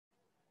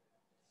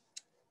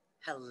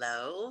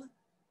Hello,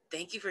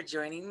 thank you for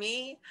joining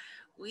me.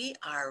 We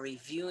are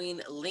reviewing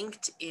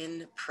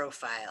LinkedIn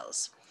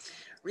profiles.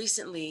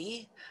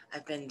 Recently,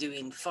 I've been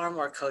doing far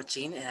more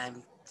coaching and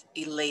I'm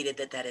elated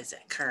that that is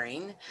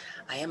occurring.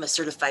 I am a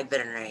certified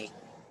veterinary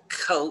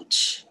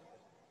coach,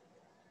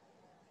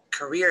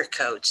 career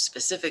coach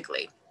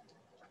specifically.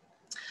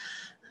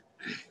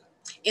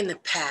 In the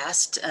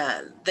past,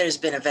 there's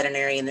been a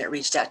veterinarian that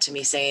reached out to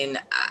me saying,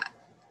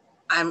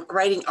 I'm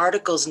writing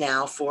articles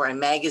now for a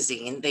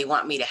magazine. They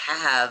want me to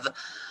have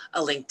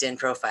a LinkedIn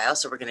profile.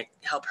 So we're going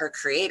to help her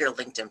create her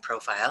LinkedIn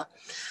profile.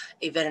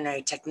 A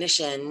veterinary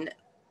technician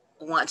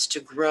wants to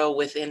grow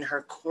within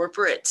her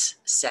corporate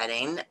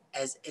setting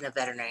as in a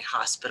veterinary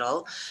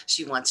hospital.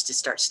 She wants to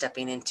start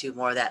stepping into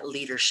more of that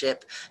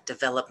leadership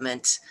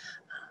development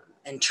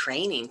and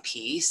training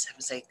piece. I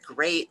was like,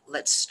 great,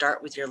 let's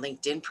start with your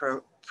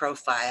LinkedIn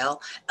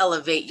profile,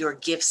 elevate your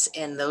gifts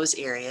in those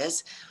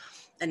areas.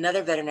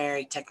 Another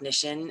veterinary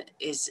technician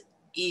is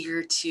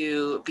eager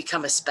to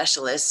become a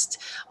specialist,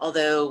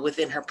 although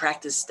within her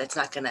practice, that's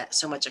not going to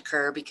so much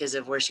occur because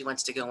of where she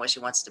wants to go and what she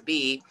wants to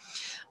be.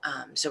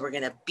 So we're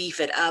going to beef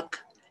it up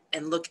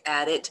and look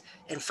at it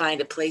and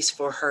find a place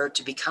for her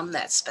to become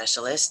that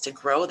specialist, to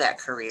grow that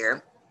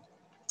career,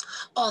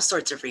 all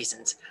sorts of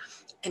reasons.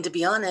 And to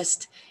be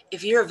honest,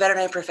 if you're a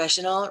veterinary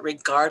professional,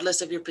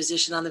 regardless of your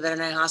position on the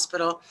veterinary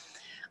hospital,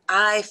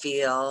 I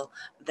feel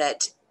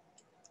that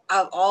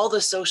of all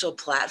the social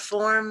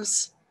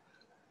platforms,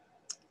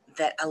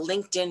 that a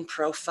LinkedIn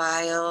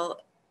profile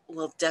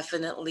will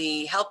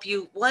definitely help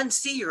you, one,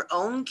 see your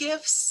own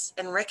gifts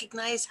and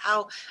recognize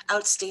how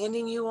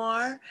outstanding you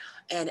are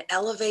and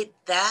elevate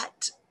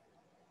that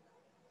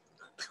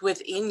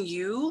within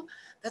you.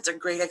 That's a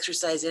great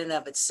exercise in and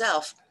of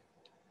itself.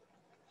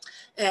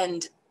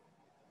 And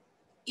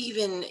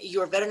even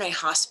your veterinary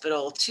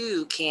hospital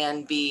too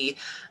can be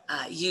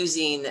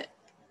using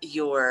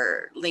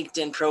your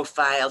LinkedIn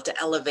profile to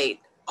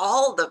elevate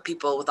all the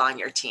people on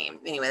your team.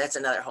 Anyway, that's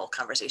another whole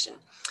conversation.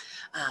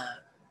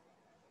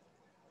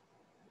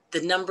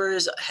 The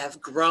numbers have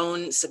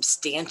grown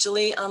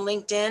substantially on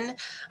LinkedIn.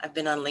 I've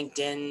been on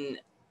LinkedIn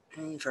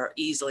for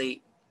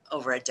easily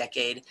over a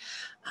decade.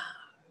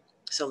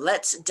 So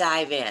let's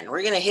dive in.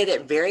 We're going to hit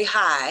it very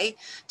high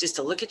just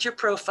to look at your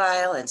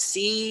profile and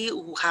see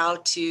how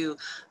to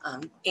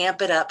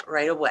amp it up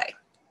right away.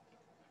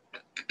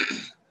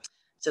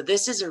 So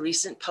this is a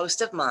recent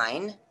post of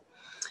mine.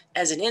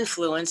 As an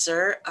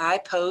influencer, I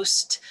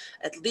post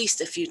at least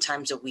a few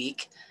times a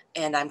week,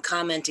 and I'm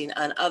commenting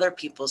on other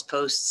people's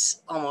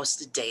posts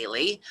almost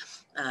daily.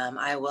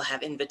 I will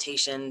have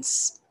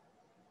invitations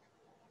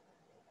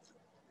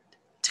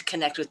to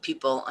connect with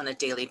people on a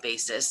daily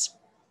basis.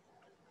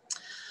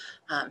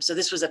 So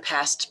this was a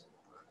past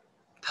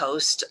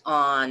post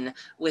on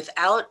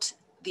without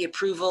the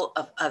approval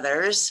of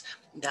others.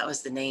 That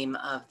was the name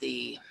of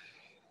the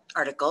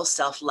article,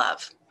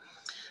 Self-Love.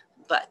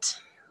 But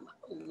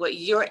what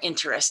you're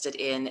interested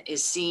in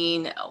is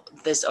seeing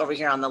this over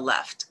here on the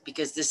left,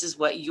 because this is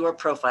what your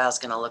profile is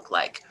going to look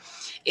like.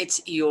 It's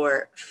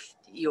your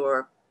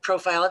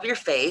profile of your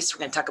face. We're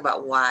going to talk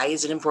about why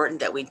is it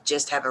important that we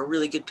just have a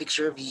really good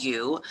picture of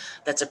you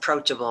that's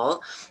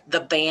approachable,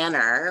 the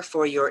banner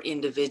for your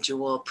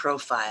individual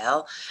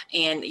profile,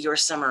 and your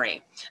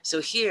summary. So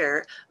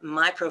here,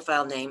 my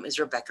profile name is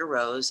Rebecca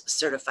Rose,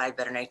 certified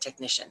veterinary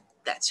technician.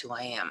 That's who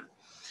I am.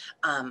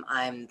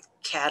 I'm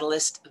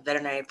Catalyst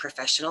Veterinary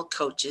Professional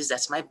Coaches.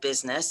 That's my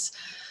business.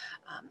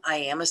 I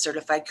am a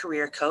certified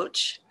career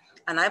coach,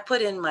 and I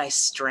put in my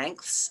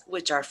strengths,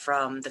 which are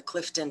from the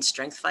Clifton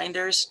Strength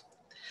Finders,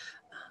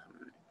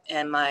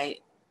 and my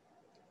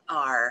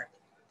are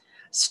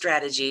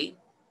strategy,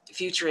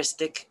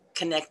 futuristic,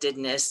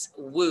 connectedness,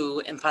 woo,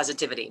 and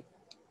positivity.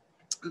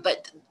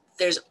 But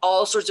there's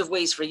all sorts of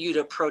ways for you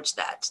to approach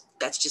that.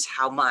 That's just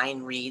how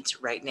mine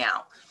reads right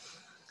now.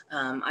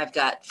 I've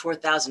got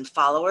 4,000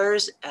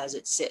 followers as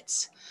it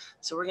sits.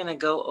 So we're going to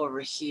go over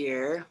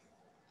here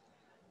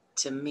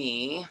to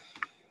me.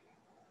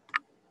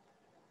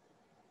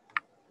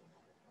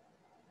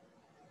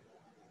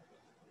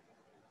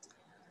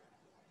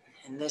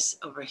 And this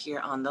over here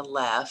on the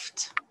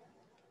left.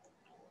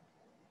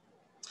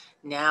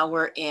 Now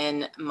we're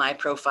in my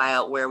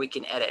profile where we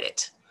can edit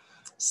it.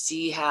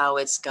 See how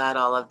it's got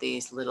all of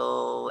these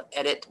little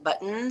edit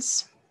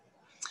buttons?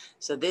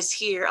 So this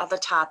here on the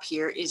top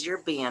here is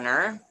your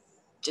banner,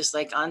 just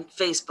like on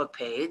Facebook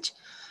page.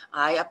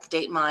 I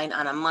update mine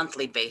on a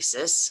monthly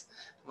basis.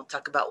 We'll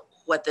talk about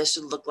what this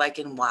should look like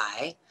and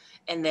why.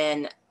 And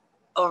then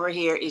over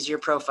here is your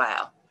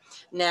profile.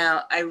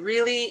 Now, I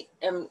really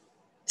am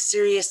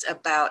serious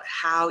about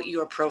how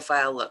your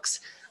profile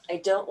looks.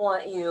 I don't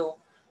want you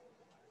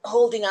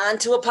holding on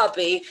to a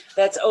puppy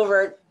that's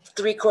over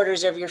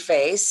 3/4 of your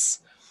face,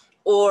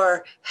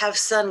 or have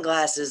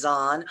sunglasses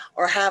on,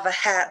 or have a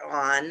hat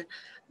on.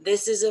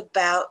 This is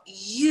about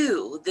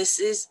you. This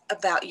is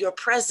about your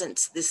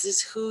presence. This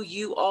is who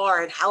you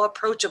are and how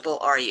approachable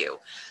are you.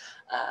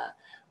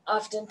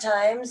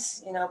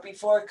 Oftentimes,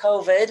 before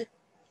COVID,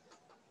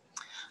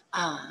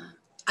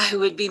 I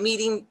would be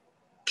meeting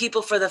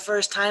people for the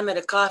first time at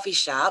a coffee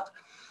shop.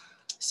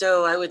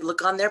 So I would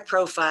look on their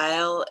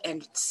profile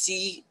and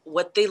see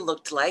what they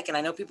looked like. And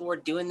I know people were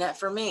doing that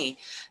for me.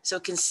 So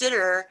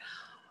consider,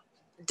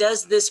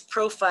 does this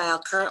profile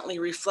currently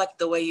reflect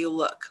the way you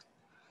look?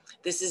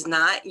 This is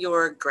not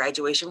your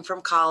graduation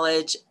from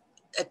college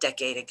a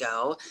decade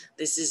ago.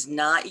 This is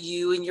not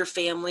you and your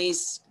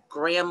family's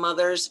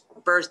grandmother's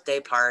birthday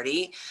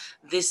party.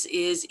 This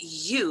is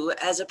you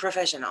as a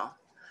professional.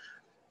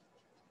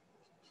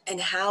 And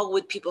how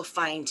would people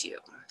find you?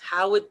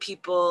 How would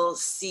people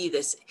see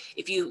this?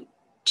 If you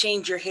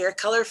change your hair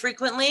color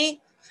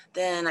frequently,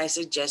 then I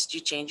suggest you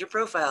change your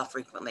profile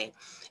frequently.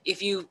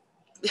 If you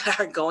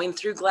are going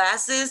through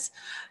glasses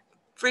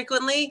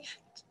frequently,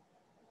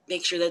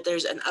 make sure that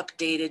there's an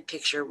updated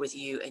picture with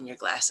you and your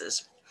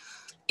glasses.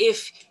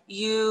 If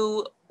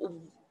you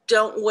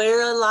don't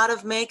wear a lot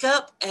of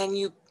makeup and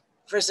you,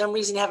 for some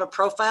reason, have a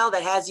profile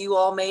that has you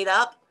all made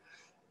up,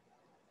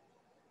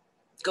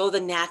 go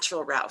the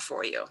natural route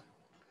for you.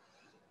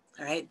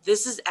 All right,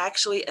 this is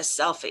actually a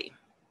selfie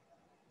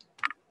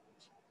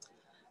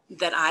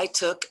that I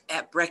took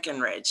at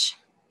Breckenridge.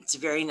 It's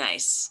very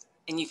nice.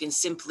 And you can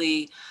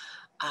simply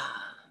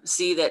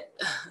see that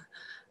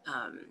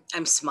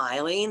I'm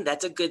smiling.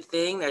 That's a good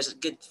thing. There's a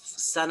good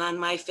sun on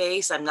my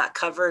face. I'm not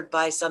covered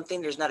by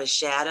something. There's not a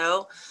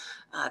shadow.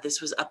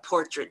 This was a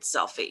portrait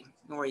selfie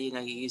where, you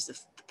use the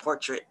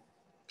portrait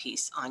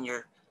piece on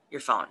your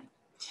phone.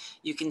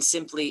 You can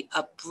simply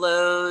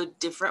upload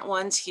different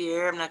ones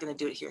here. I'm not going to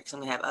do it here because I'm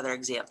going to have other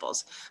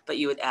examples, but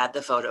you would add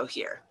the photo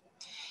here.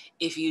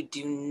 If you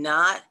do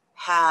not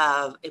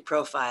have a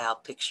profile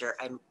picture,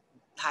 I'm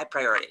high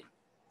priority.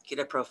 Get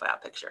a profile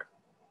picture.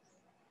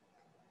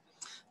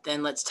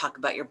 Then let's talk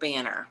about your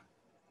banner.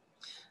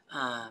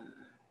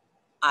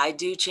 I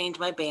do change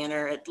my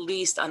banner at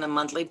least on a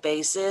monthly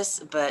basis,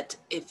 but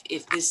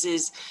if this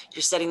is,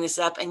 you're setting this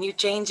up and you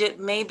change it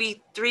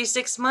maybe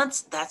 3-6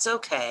 months, that's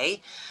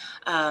okay.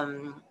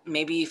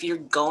 Maybe if you're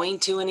going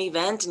to an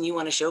event and you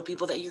want to show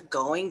people that you're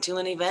going to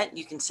an event,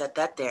 you can set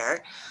that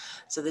there.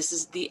 So this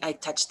is I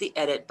touch the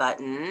edit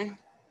button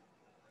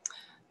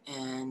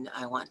and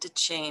I want to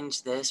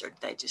change this, or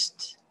did I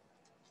just,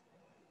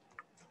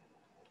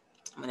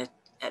 I'm going to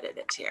edit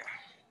it here.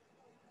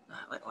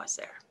 What was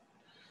there?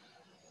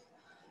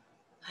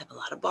 I have a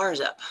lot of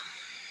bars up.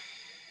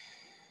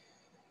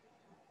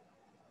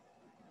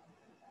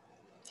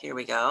 Here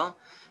we go.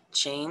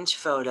 Change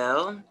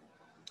photo.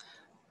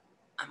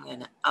 I'm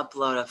going to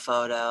upload a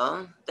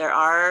photo. There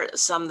are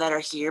some that are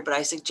here, but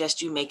I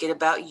suggest you make it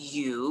about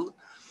you.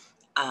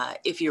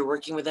 If you're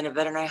working within a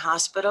veterinary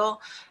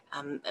hospital,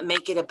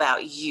 make it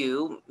about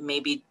you,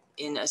 maybe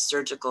in a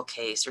surgical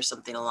case or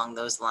something along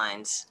those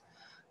lines.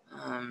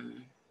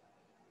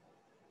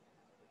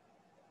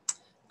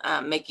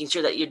 Making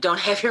sure that you don't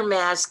have your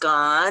mask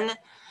on.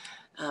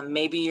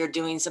 Maybe you're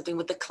doing something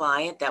with the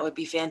client. That would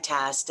be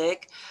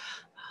fantastic.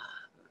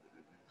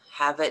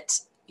 Have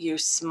it, you're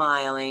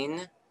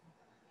smiling.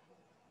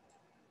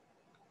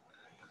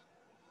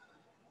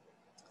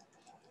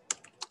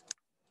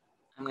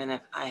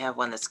 I have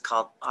one that's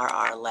called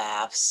RR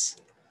Laughs.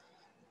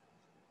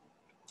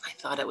 I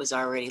thought it was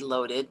already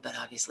loaded, but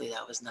obviously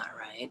that was not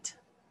right.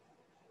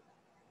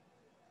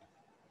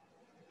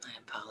 I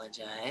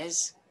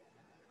apologize.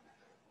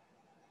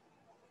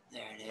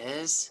 There it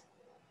is.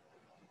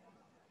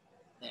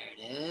 There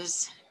it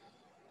is.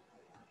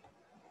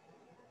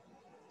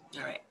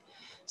 All right.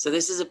 So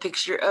this is a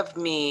picture of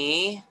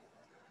me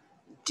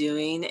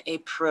doing a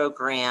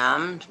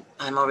program.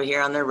 I'm over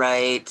here on the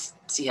right.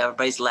 See how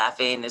everybody's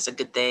laughing is a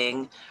good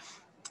thing.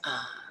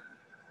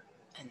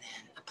 And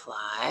then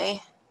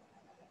apply.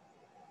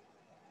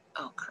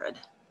 Oh, crud.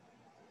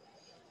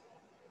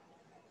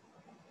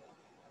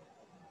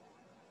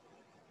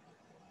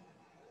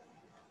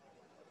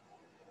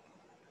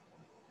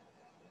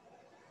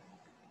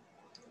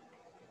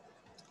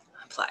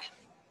 Apply.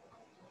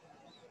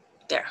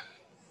 There.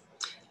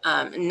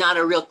 Not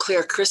a real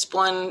clear, crisp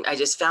one. I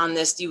just found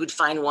this. You would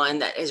find one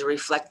that is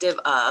reflective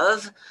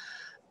of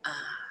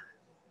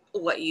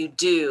what you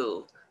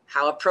do,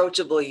 how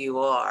approachable you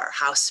are,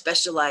 how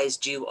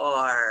specialized you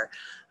are,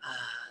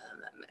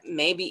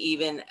 maybe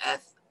even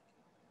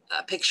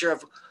a picture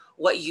of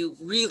what you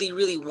really,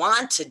 really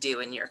want to do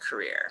in your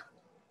career.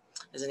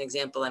 As an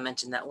example, I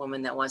mentioned that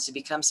woman that wants to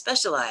become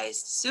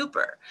specialized.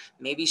 Super.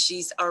 Maybe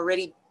she's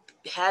already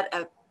had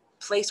a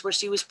place where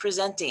she was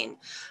presenting.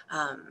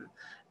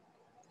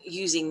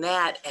 Using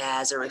that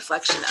as a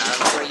reflection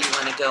of where you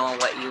want to go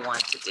and what you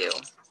want to do.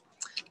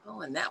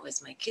 Oh, and that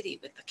was my kitty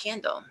with the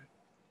candle.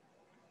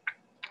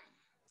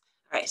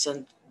 All right,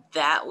 so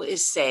that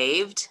is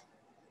saved.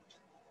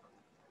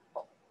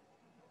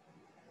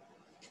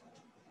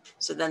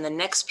 So then the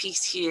next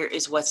piece here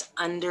is what's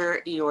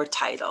under your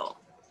title.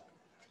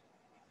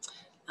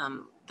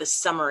 The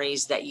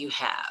summaries that you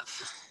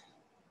have.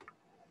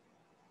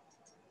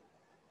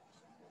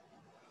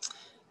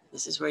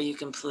 This is where you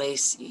can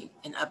place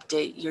and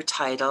update your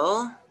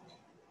title.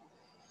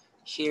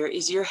 Here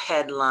is your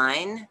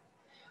headline.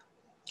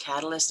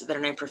 Catalyst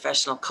veterinary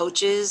professional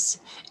coaches.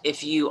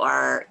 If you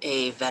are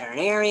a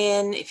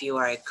veterinarian, if you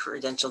are a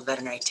credentialed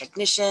veterinary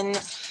technician,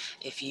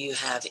 if you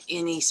have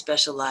any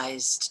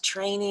specialized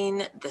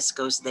training, this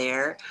goes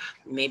there.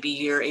 Maybe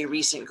you're a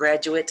recent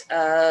graduate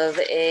of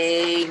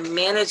a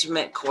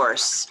management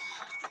course.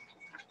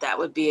 That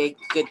would be a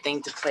good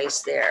thing to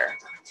place there.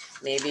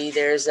 Maybe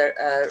there's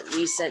a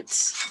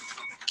recent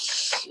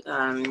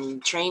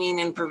training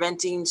in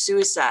preventing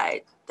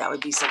suicide. That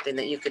would be something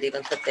that you could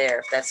even put there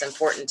if that's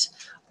important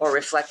or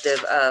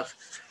reflective of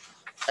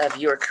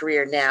your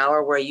career now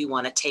or where you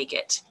want to take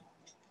it.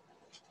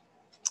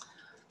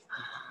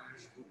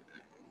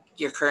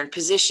 Your current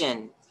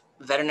position,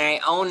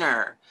 veterinary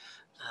owner,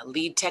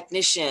 lead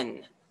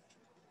technician,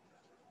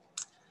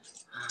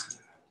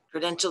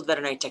 credentialed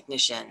veterinary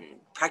technician,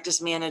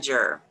 practice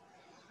manager,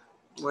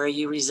 where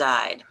you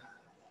reside.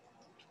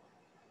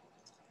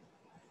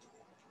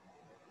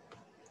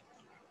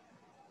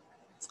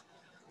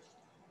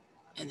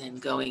 And then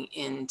going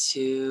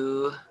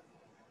into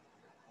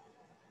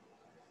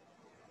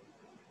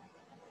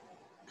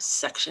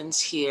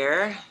sections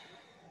here.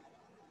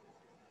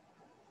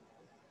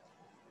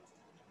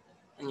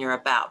 And your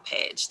about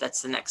page,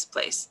 that's the next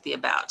place, the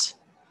about.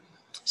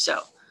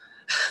 So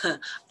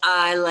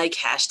I like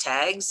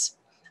hashtags.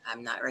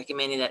 I'm not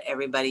recommending that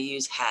everybody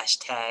use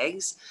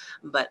hashtags,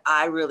 but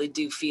I really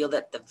do feel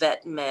that the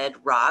vet med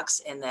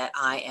rocks and that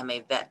I am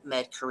a vet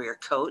med career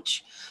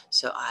coach.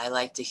 So I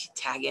like to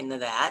tag into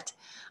that.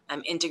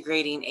 I'm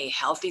integrating a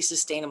healthy,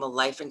 sustainable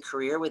life and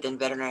career within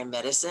veterinary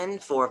medicine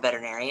for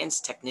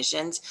veterinarians,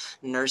 technicians,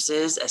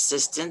 nurses,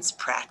 assistants,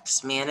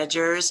 practice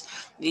managers.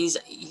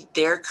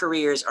 Their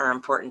careers are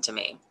important to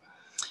me.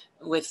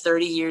 With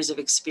 30 years of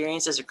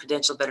experience as a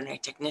credentialed veterinary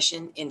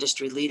technician,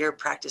 industry leader,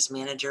 practice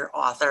manager,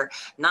 author,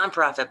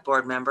 nonprofit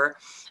board member,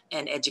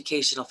 and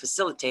educational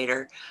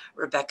facilitator,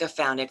 Rebecca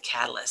founded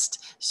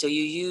Catalyst. So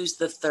you use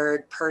the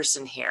third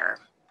person here.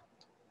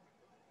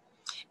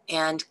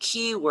 And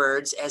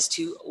keywords as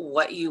to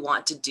what you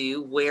want to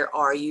do, where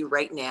are you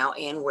right now,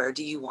 and where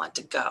do you want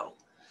to go.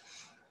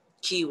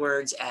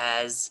 Keywords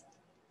as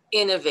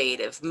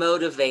innovative,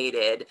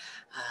 motivated,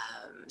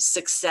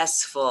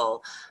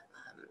 successful,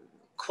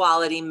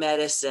 quality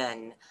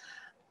medicine,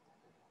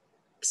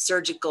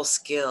 surgical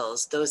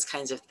skills, those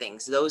kinds of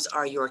things. Those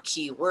are your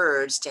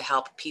keywords to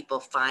help people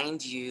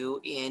find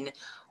you in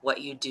what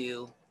you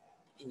do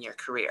in your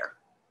career.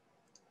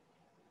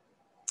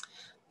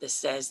 This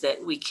says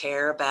that we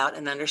care about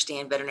and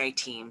understand veterinary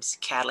teams.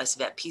 Catalyst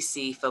Vet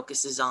PC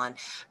focuses on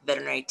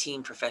veterinary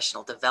team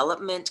professional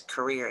development,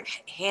 career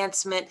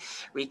enhancement,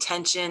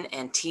 retention,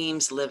 and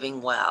teams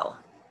living well.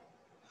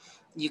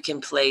 You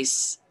can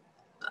place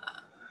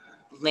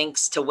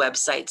links to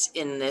websites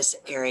in this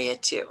area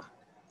too.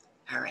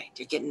 All right,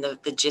 you're getting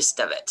the gist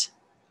of it.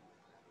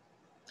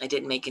 I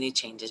didn't make any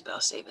changes, but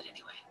I'll save it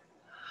anyway.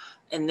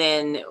 And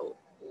then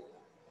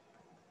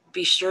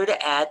be sure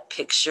to add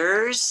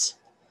pictures.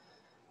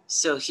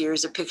 So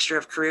here's a picture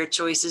of career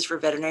choices for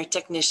veterinary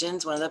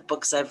technicians, one of the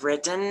books I've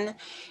written.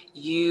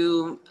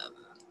 You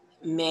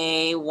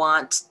may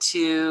want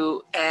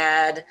to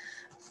add,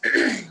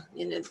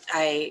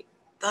 I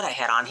thought I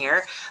had on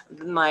here,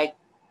 my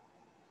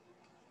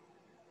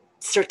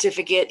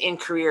certificate in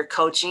career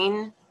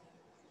coaching.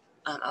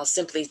 I'll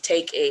simply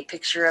take a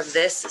picture of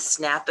this,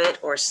 snap it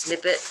or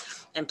snip it,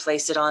 and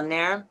place it on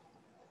there.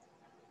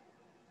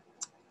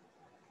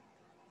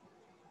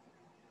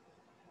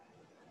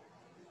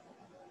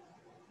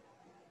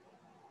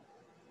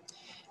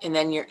 And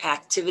then your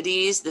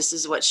activities, this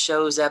is what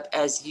shows up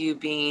as you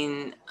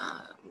being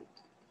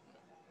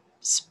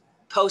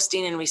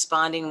posting and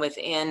responding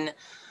within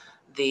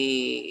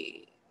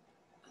the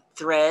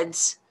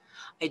threads.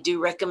 I do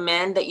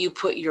recommend that you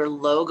put your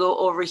logo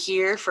over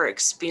here for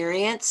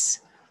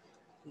experience,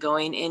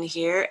 going in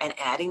here and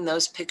adding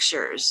those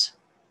pictures.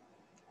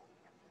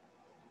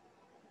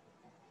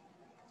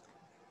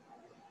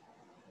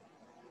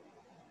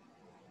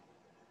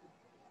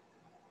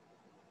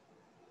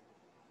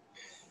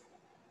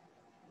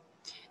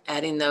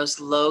 Adding those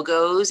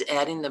logos,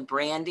 adding the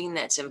branding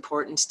that's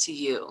important to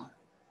you.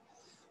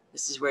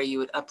 This is where you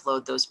would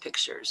upload those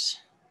pictures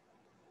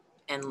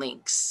and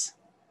links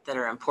that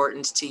are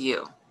important to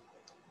you.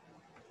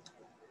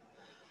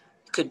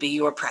 It could be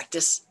your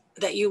practice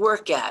that you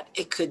work at.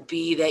 It could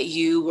be that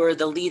you were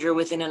the leader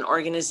within an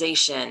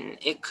organization.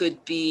 It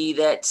could be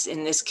that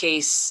in this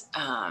case,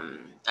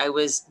 I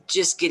was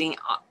just getting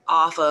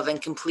off of and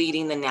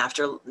completing the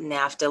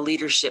NAFTA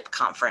Leadership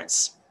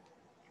Conference.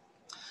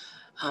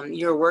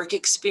 Your work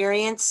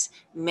experience,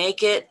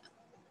 make it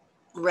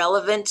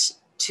relevant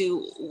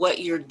to what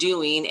you're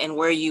doing and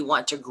where you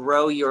want to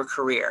grow your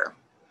career.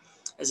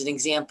 As an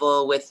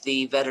example, with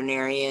the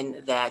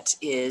veterinarian that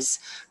is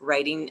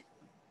writing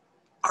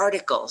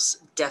articles,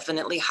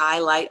 definitely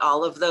highlight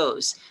all of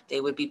those. They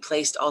would be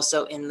placed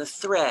also in the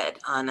thread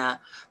on a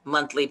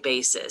monthly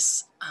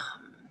basis.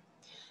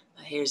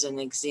 Here's an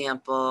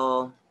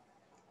example.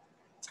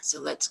 So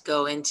let's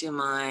go into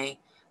my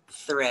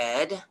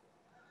thread.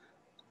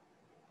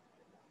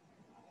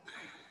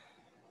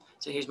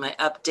 So here's my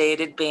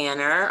updated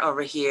banner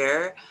over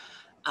here.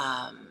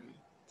 I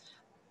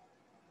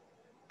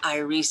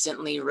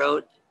recently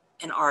wrote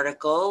an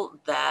article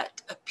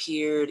that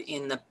appeared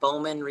in the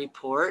Bowman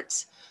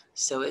Report.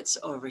 So it's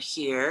over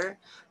here.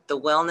 The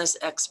wellness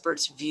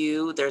experts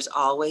view, there's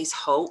always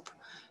hope.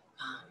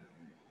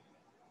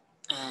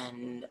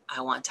 And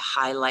I want to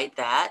highlight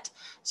that.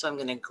 So I'm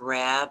going to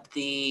grab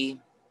the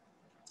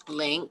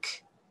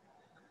link,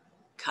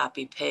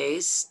 copy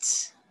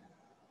paste.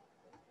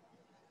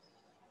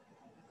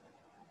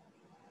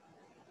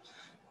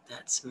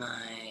 That's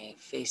my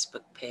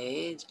Facebook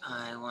page.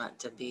 I want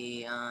to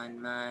be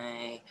on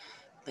my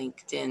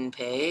LinkedIn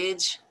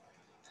page.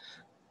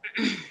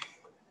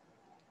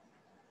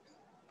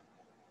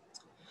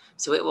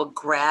 So it will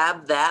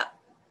grab that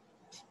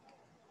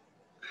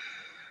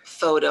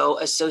photo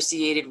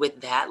associated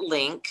with that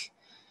link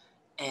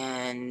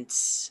and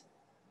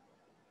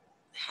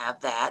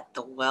have that,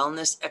 the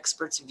wellness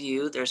experts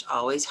view, there's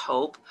always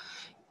hope.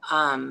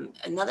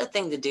 Another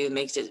thing to do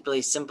makes it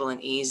really simple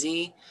and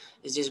easy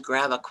is just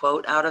grab a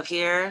quote out of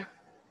here.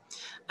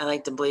 I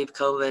like to believe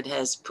COVID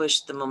has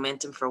pushed the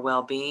momentum for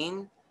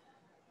well-being.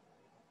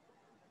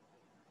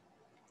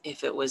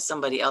 If it was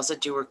somebody else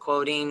that you were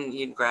quoting,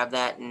 you'd grab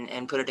that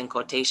and put it in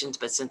quotations,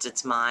 but since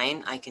it's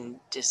mine, I can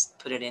just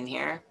put it in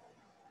here.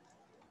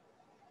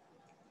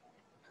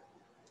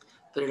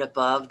 Put it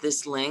above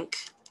this link.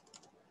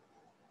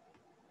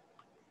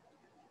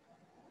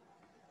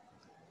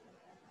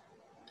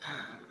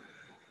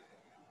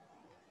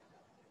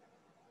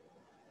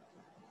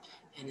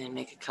 And then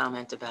make a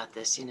comment about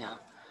this, you know.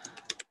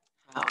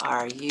 How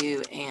are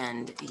you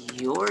and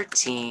your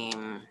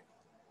team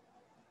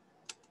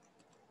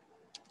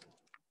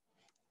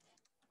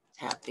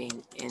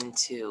tapping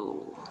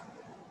into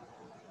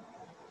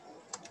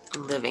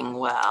living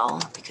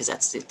well? Because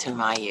that's the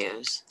term I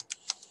use.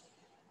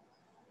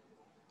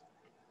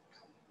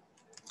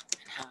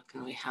 And how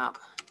can we help?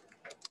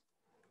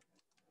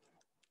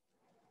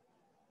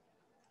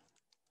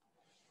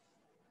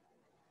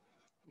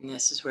 And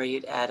this is where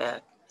you'd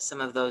add some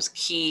of those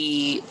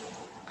key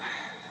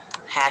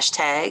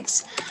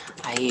hashtags.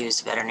 I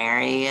use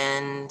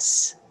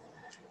veterinarians,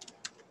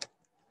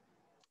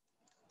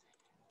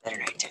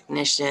 veterinary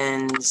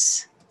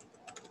technicians.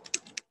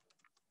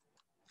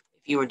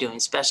 If you were doing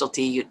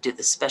specialty, you'd do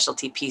the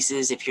specialty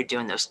pieces. If you're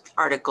doing those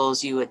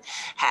articles, you would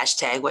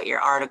hashtag what your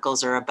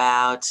articles are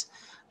about.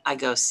 I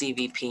go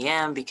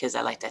CVPM because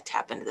I like to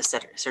tap into the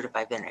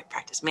certified veterinary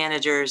practice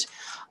managers.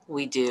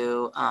 We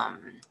do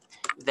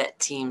vet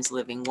teams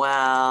living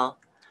well.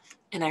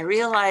 And I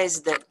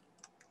realized that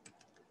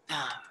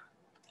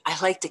I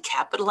like to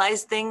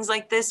capitalize things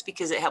like this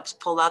because it helps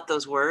pull out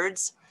those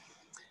words.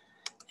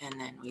 And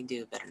then we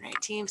do veterinary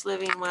teams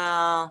living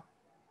well.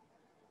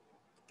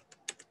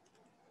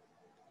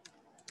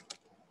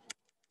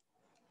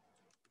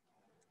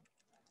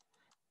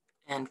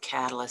 And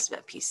Catalyst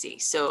Vet PC.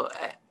 So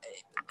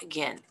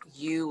again,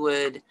 you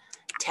would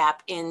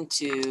tap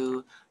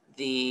into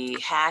the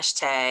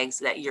hashtags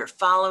that you're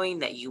following,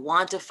 that you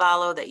want to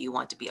follow, that you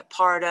want to be a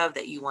part of,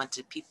 that you want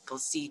to people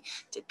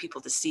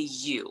to see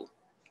you.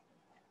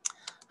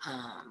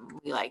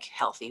 We like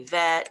healthy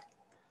vet,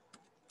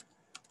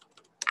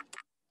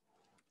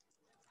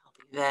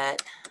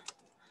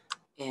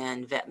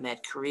 and vet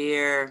med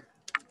career.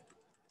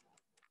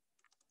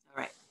 All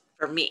right,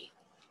 for me,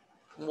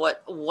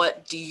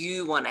 what do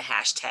you want to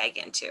hashtag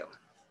into?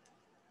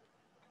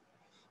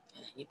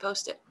 And then you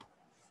post it.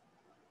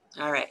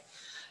 All right,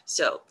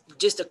 so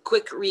just a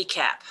quick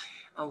recap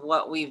of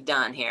what we've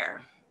done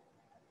here.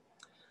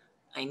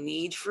 I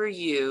need for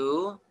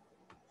you,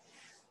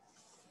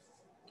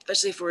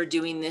 especially if we're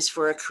doing this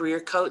for a career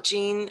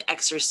coaching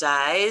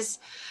exercise,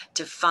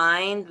 to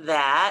find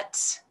that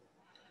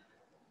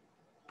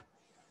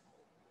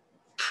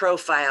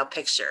profile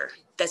picture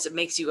that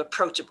makes you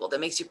approachable, that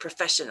makes you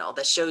professional,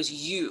 that shows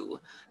you,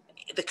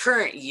 the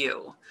current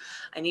you.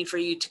 I need for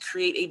you to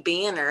create a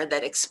banner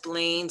that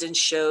explains and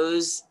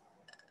shows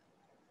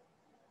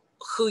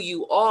who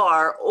you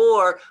are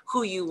or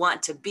who you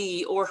want to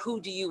be or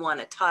who do you want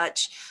to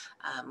touch.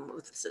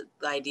 With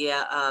the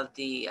idea of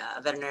the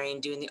veterinarian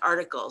doing the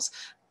articles,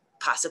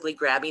 possibly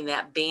grabbing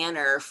that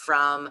banner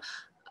from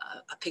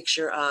a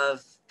picture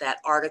of that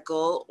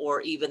article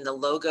or even the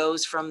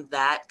logos from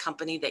that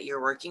company that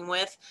you're working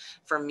with.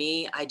 For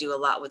me, I do a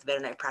lot with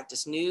veterinary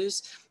practice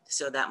news.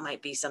 So that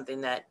might be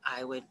something that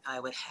I would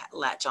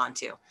latch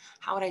onto.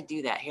 How would I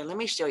do that? Here, let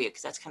me show you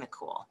because that's kind of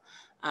cool.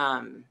 Do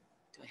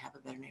I have a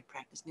veterinary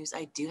practice news?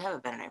 I do have a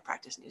veterinary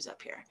practice news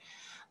up here.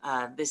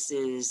 This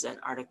is an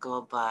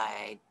article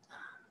by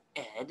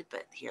Ed,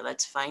 but here,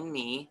 let's find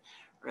me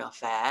real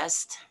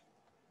fast.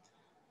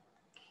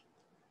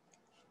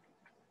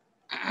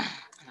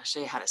 And I'll show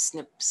you how to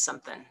snip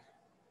something.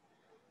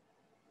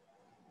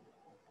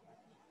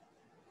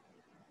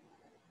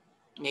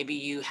 Maybe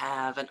you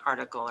have an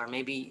article, or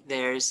maybe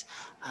there's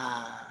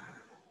a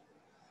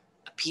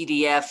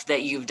PDF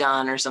that you've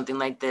done or something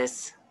like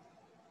this.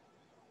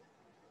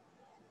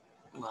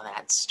 Well,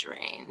 that's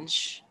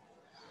strange.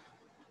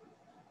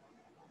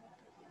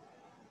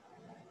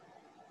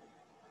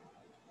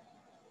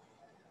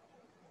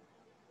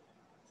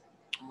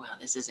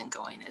 this isn't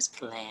going as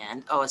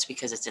planned. Oh, it's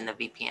because it's in the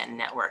VPN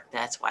network.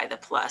 That's why the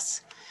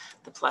plus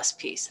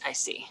piece. I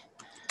see.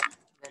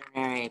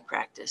 Veterinary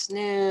practice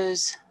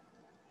news.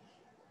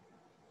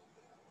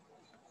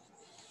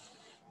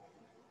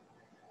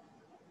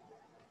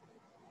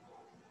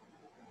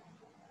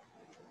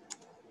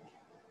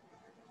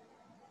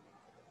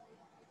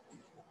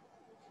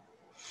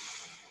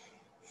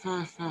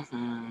 Not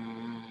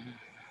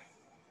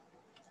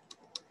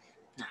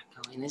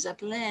going as a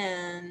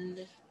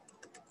blend.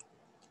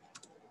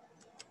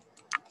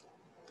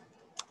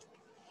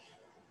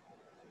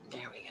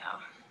 There we go.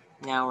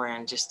 Now we're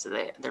in just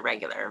the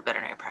regular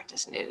veterinary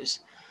practice news.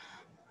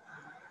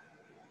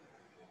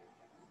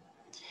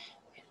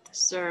 Hit the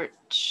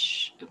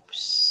search.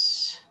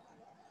 Oops.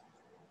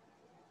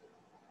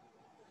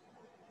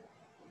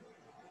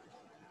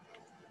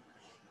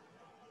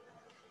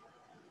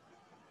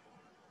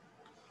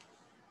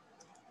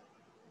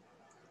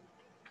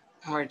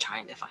 We're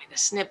trying to find a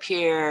snip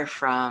here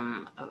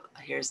from,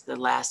 here's the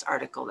last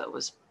article that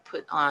was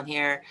put on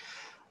here,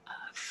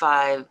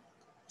 5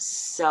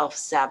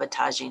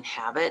 self-sabotaging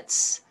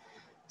habits.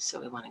 So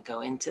we want to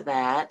go into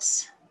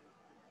that.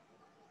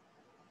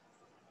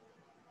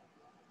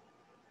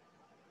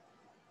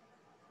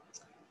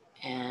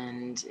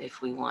 And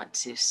if we want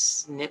to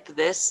snip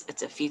this,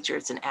 it's a feature,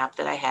 it's an app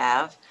that I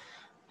have.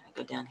 I'm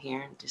going to go down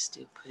here and just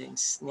do put in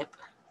snip.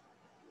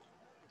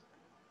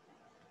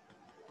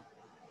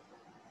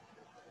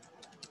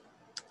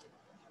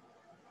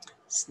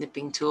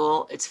 Snipping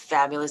tool. It's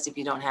fabulous if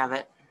you don't have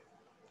it.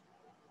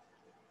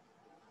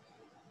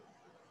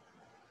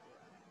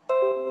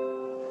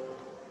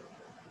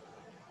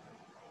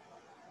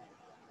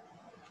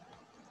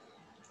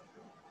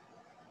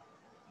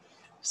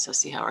 So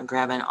see how we're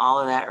grabbing all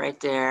of that right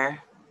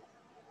there.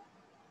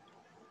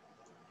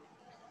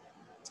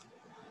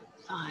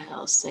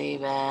 File,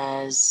 save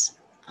as.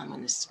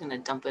 I'm just going to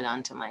dump it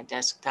onto my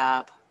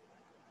desktop.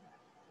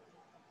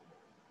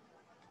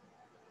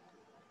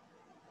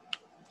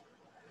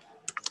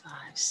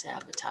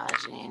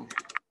 Sabotaging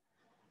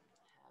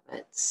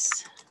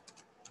habits.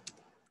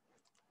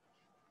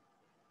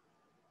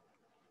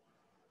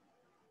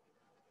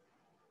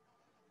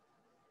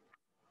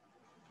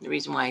 The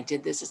reason why I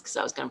did this is because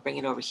I was going to bring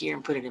it over here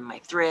and put it in my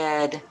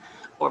thread,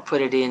 or put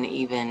it in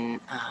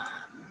even a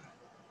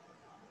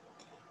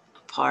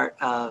part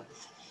of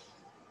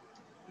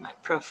my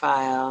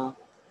profile.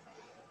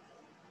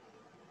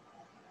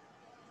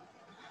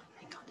 I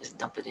think I'll just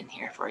dump it in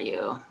here for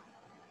you.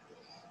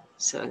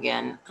 So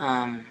again,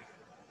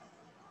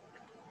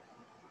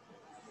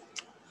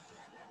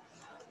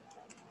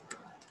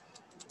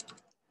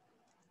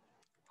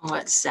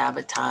 what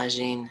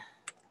sabotaging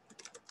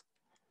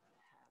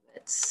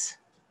habits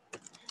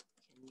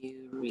can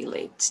you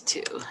relate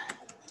to?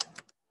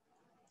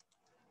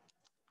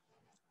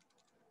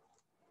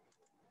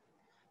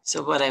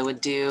 So what I would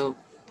do,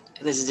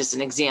 this is just an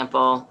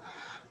example,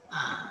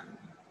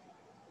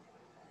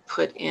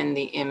 put in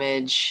the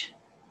image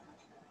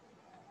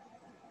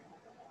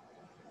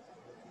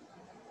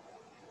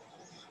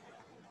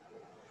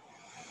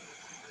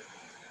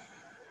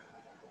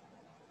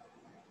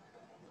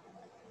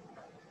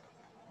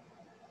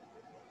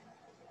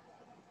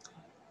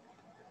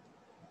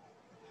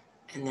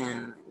and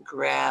then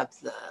grab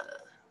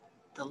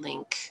the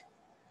link.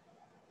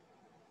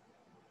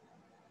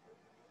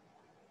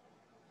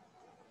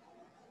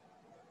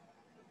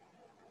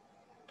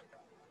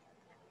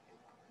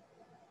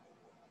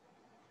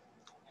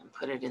 And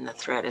put it in the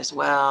thread as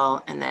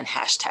well, and then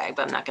hashtag,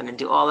 but I'm not going to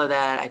do all of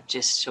that. I'm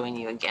just showing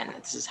you again,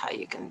 this is how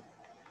you can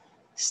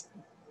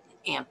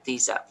amp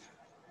these up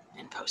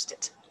and post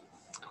it.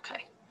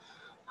 Okay,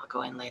 I'll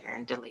go in later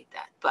and delete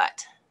that,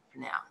 but for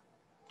now.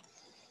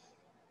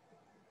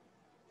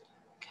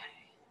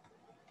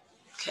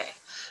 Okay.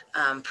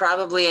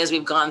 Probably as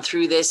we've gone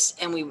through this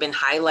and we've been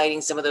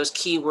highlighting some of those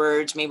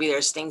keywords, maybe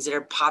there's things that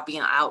are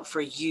popping out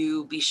for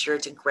you. Be sure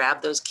to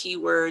grab those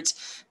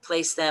keywords,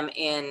 place them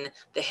in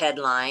the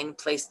headline,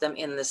 place them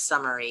in the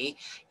summary,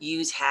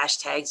 use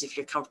hashtags if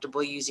you're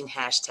comfortable using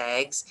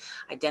hashtags,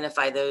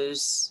 identify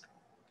those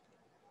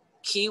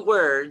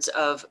keywords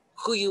of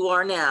who you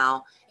are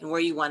now and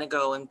where you want to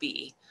go and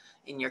be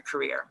in your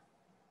career.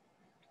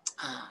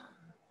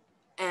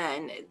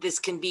 And this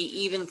can be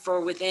even for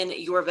within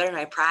your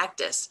veterinary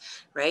practice,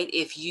 right?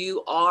 If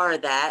you are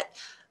that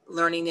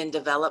learning and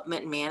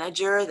development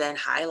manager, then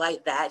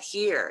highlight that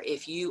here.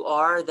 If you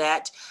are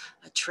that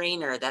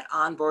trainer, that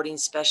onboarding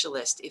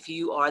specialist, if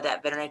you are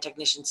that veterinary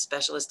technician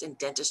specialist in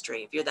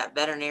dentistry, if you're that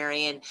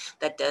veterinarian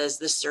that does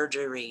the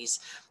surgeries,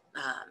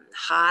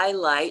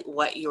 highlight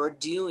what you're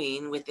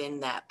doing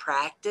within that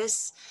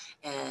practice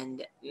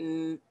and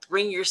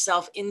bring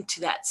yourself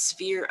into that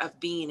sphere of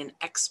being an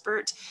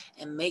expert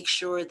and make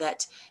sure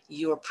that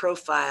your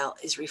profile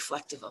is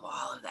reflective of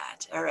all of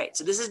that. All right,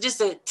 so this is just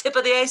a tip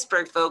of the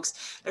iceberg,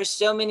 folks. There's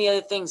so many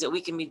other things that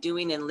we can be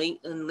doing in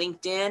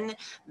LinkedIn.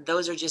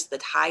 Those are just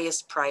the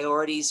highest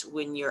priorities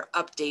when you're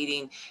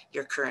updating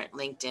your current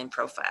LinkedIn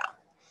profile.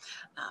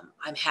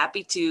 I'm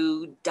happy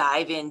to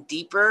dive in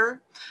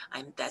deeper.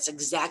 That's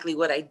exactly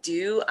what I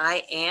do.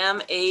 I am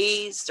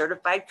a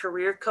certified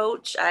career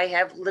coach. I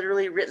have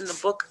literally written the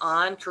book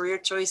on career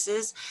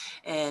choices,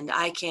 and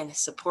I can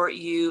support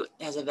you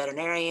as a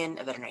veterinarian,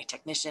 a veterinary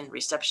technician,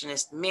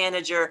 receptionist,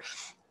 manager,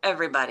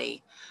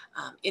 everybody.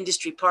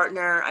 Industry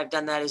partner, I've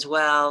done that as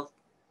well.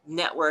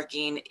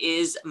 Networking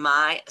is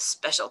my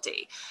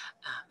specialty.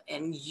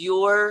 And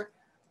your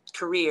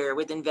career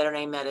within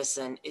veterinary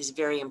medicine is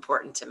very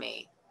important to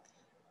me.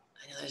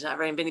 I know there's not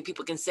very many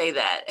people can say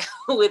that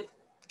with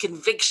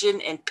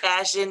conviction and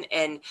passion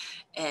and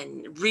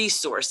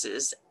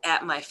resources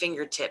at my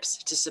fingertips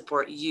to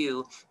support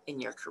you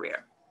in your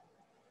career.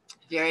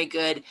 Very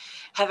good.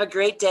 Have a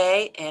great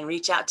day and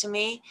reach out to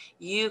me.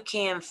 You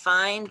can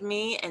find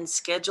me and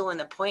schedule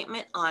an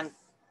appointment on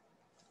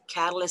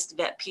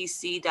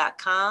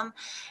catalystvetpc.com,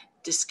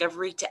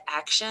 Discovery to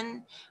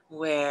Action,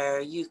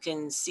 where you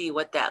can see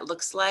what that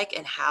looks like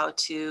and how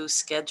to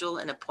schedule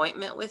an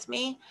appointment with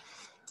me.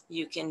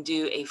 You can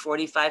do a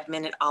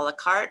 45-minute a la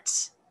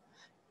carte,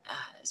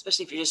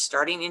 especially if you're just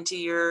starting into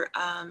your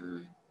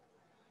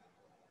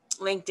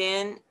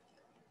LinkedIn.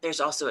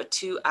 There's also a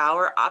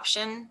 2-hour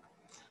option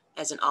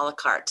as an a la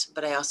carte,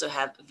 but I also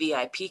have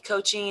VIP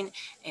coaching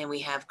and we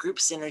have group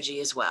synergy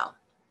as well.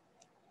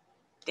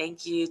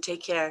 Thank you.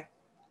 Take care.